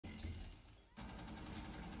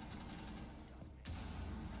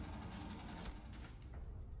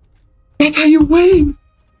That's how you win!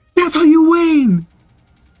 That's how you win!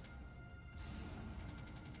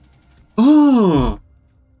 Oh!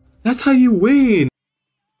 That's how you win!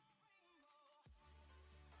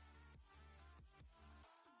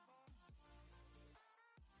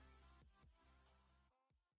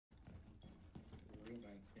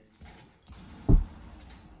 I'd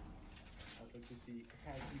like to see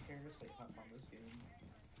attack you characters like hop on this game.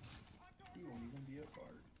 You won't even be a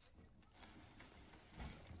fart.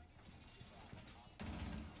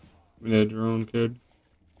 Yeah, drone kid.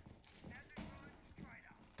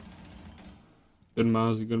 Good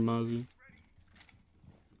Mozzie, good Mozzie.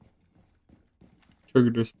 Trigger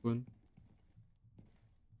discipline.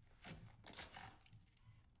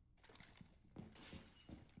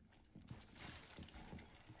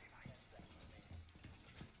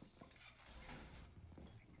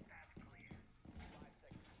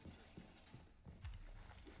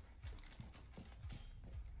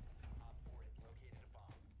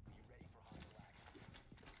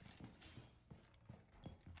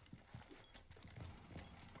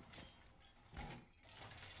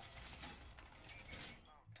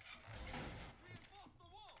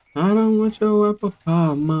 I don't want your apple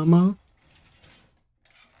pie, mama.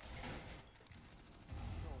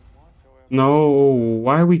 No,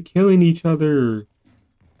 why are we killing each other?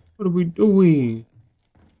 What are we doing?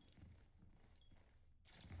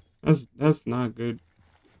 That's not good.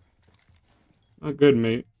 Not good,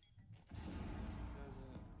 mate.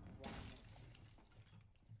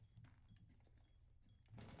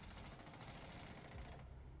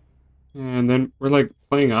 And then we're like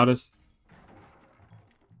playing out of.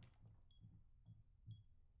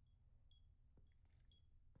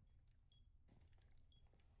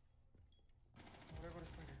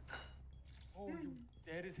 Oh, you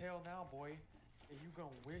dead as hell now, boy. Hey, you gonna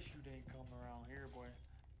wish you didn't come around here, boy.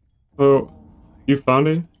 Oh, you found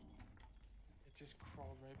it? It just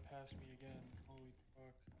crawled right past me again. Holy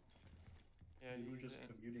fuck. Yeah, You were just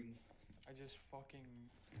commuting. I just fucking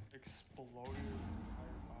exploded his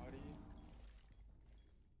entire body.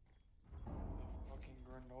 The fucking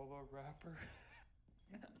granola wrapper.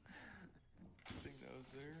 Thing that was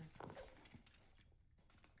there.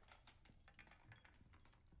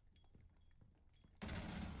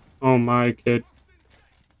 Oh my kid.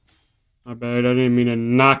 My bad, I didn't mean to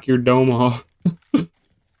knock your dome off.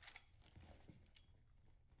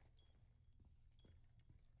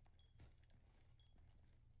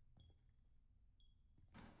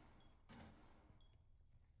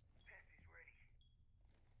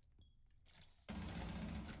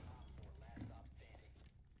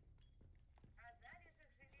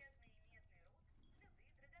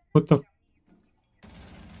 What the?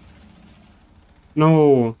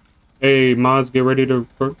 No. Hey, mods, get ready to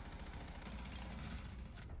record.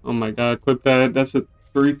 Oh my god, clip that. That's a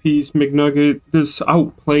 3-piece McNugget. This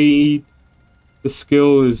outplayed. The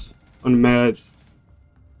skill is unmatched.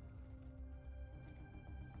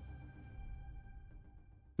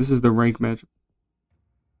 This is the rank match.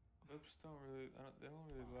 Clips don't really, they don't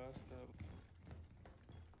really last that.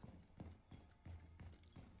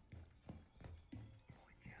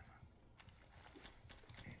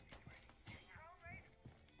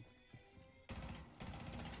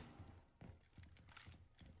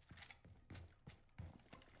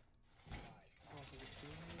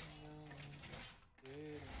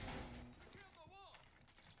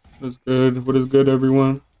 What's good? What is good,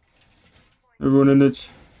 everyone? Everyone in the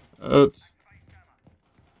chat. Better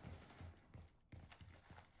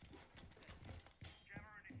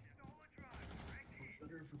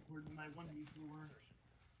recording my 1v4.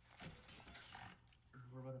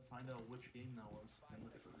 We're about to find out which game that was and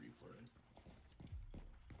look at the replay.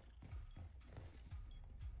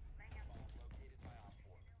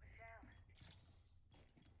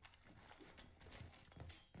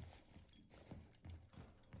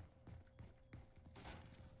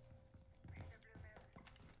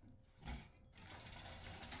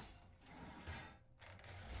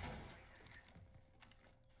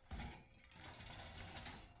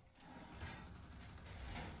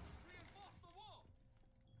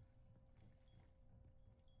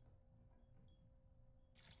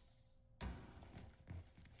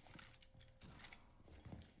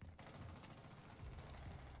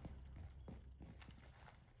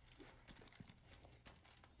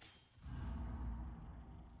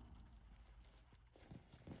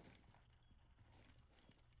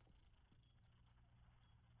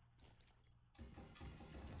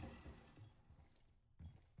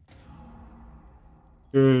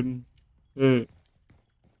 Good. Hey.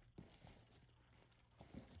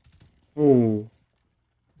 Oh.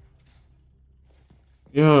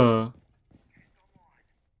 Yeah.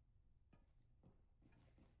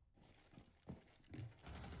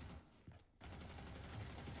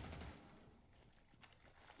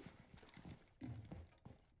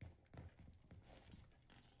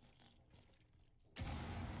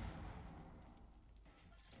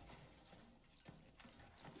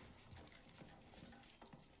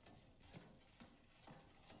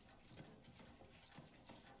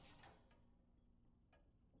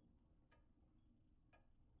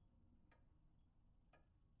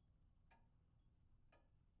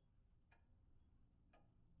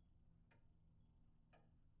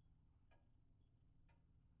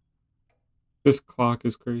 This clock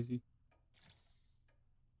is crazy.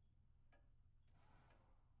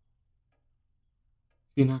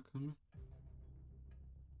 Is he not coming?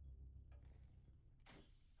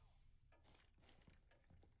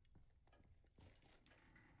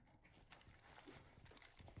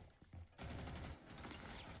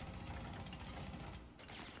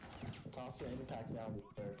 Toss the impact down the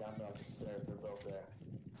stairs. They're both there.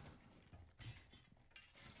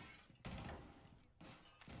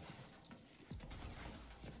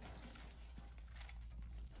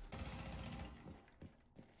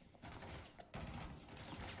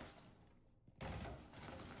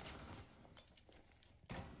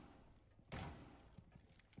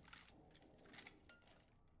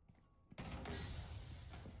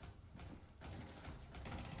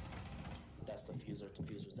 That's the fuser. The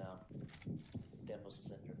fuser's down. Demos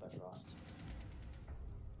is injured by Frost.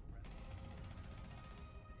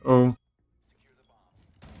 Oh.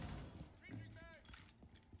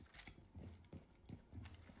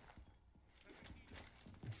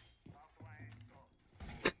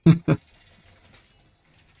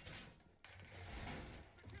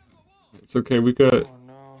 It's okay, we got... Oh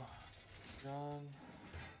no. John.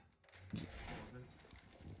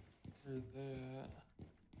 Where's that?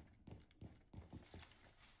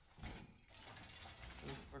 Where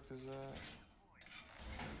the fuck is that?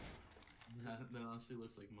 That honestly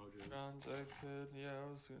looks like Mojo. John's iPad. Yeah, I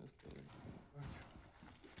was gonna say.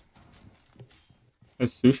 A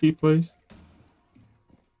sushi place?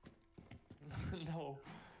 No.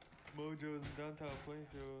 Mojo's downtown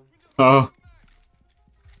Plainfield Oh.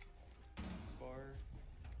 bar.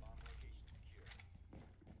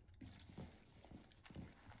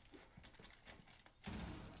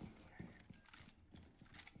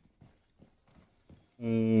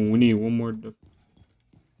 Oh, we need one more.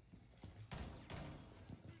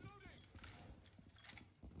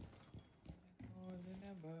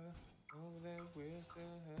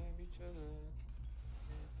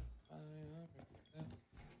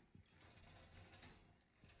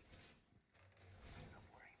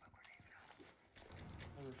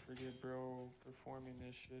 Never forget, bro, performing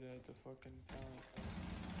this shit at the fucking talent.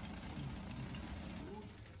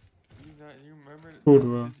 You remember? Who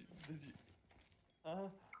do I? Did you? Huh?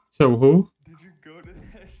 So who? Did you go to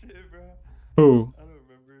that shit, bro? Who? I don't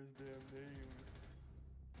remember his damn name,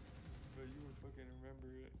 but you would fucking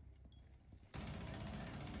remember it.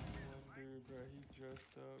 One dude, bro, he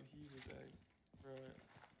dressed up. He was like, bro,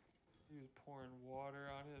 he was pouring water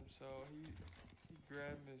on himself. He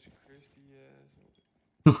grabbed Miss Christie ass.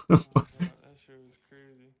 Oh my god, that shit was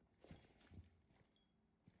crazy.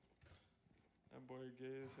 That boy gay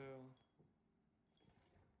as hell.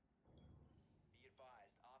 Be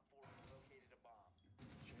advised, Op 4 has located a bomb.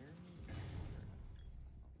 Jeremy?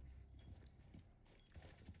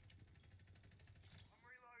 I'm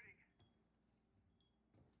reloading.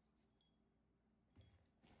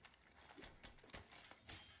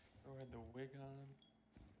 Bro had the wig on.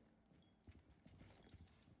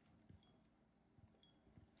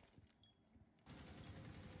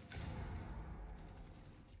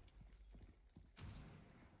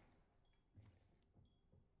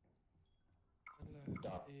 Stop.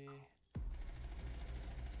 Stop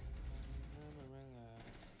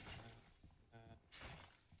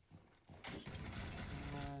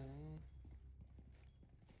standing.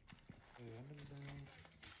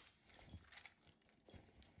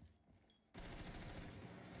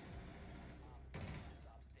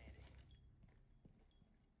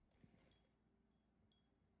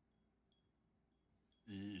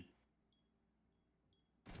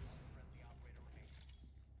 Friendly operator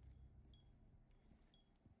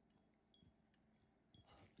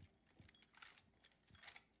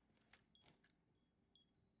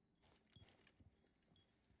remaining.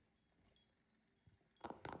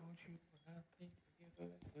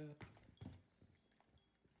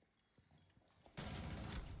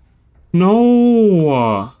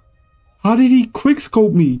 No! How did he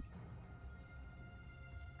quickscope me?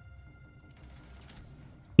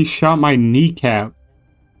 He shot my kneecap.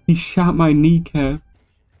 He shot my kneecap.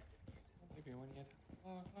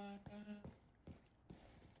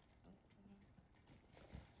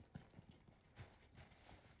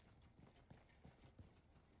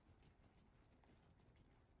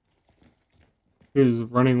 He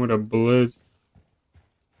was running with a blitz.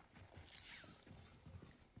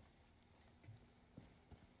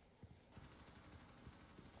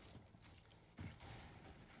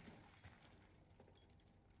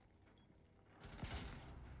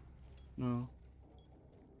 No.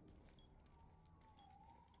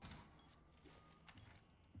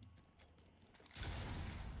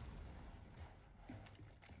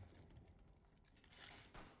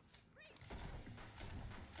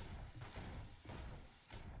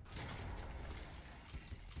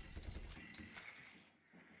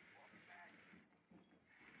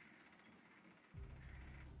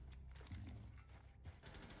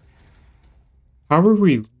 How are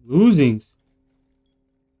we losing?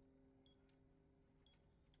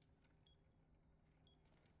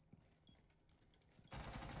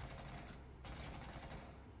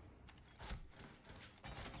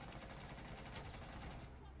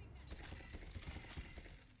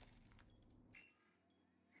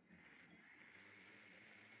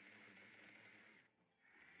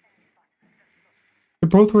 They're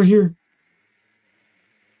both right here.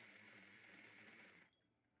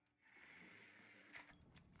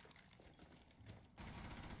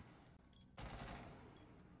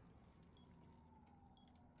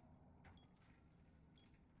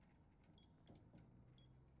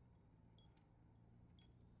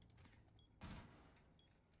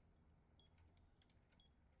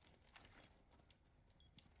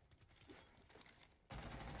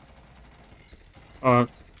 Uh,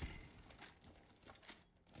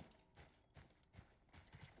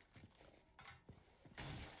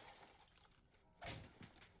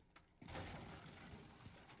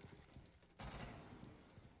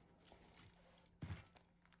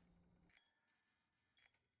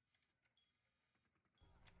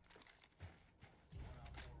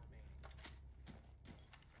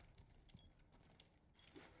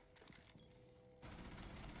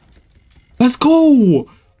 let's go!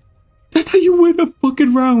 That's how you win a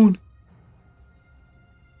fucking round.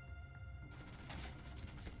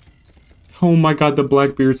 Oh my god, the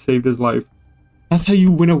Blackbeard saved his life. That's how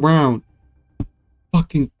you win a round.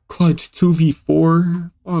 Fucking clutch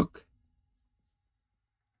 2v4. Fuck.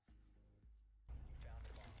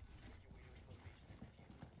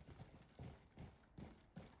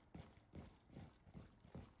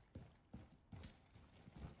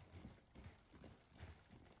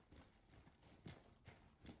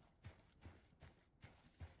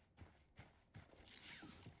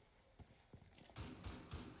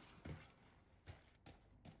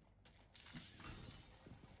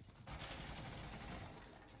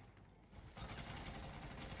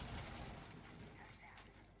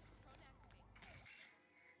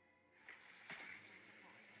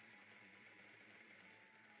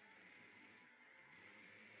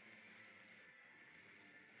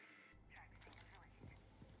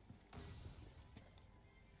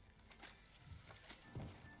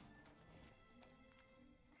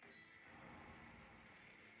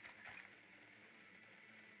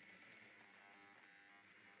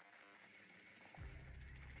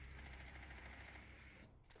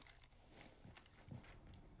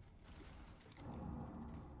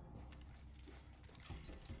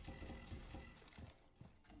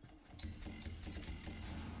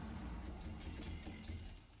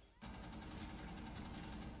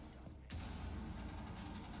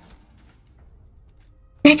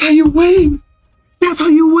 That's how you win! That's how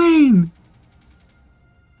you win!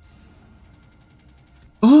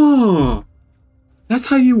 Oh! That's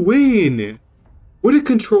how you win! What a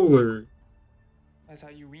controller! That's how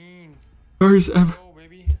you win. First ever. Go,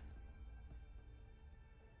 baby.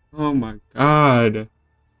 Oh my god.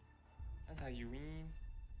 That's how you win.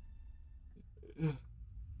 If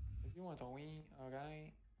you want to win,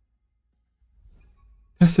 alright.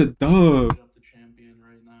 That's a dub. Up the champion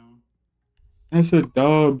right now. That's a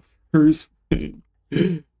dub. First win.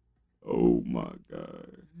 Oh my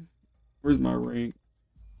god. Where's my rank?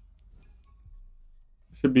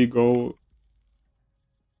 Should be gold.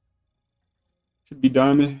 Should be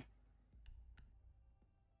diamond.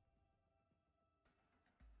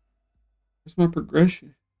 Where's my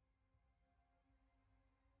progression?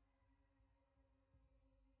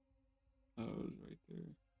 Oh, it was right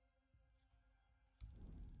there.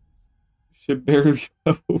 Should barely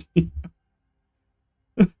level me.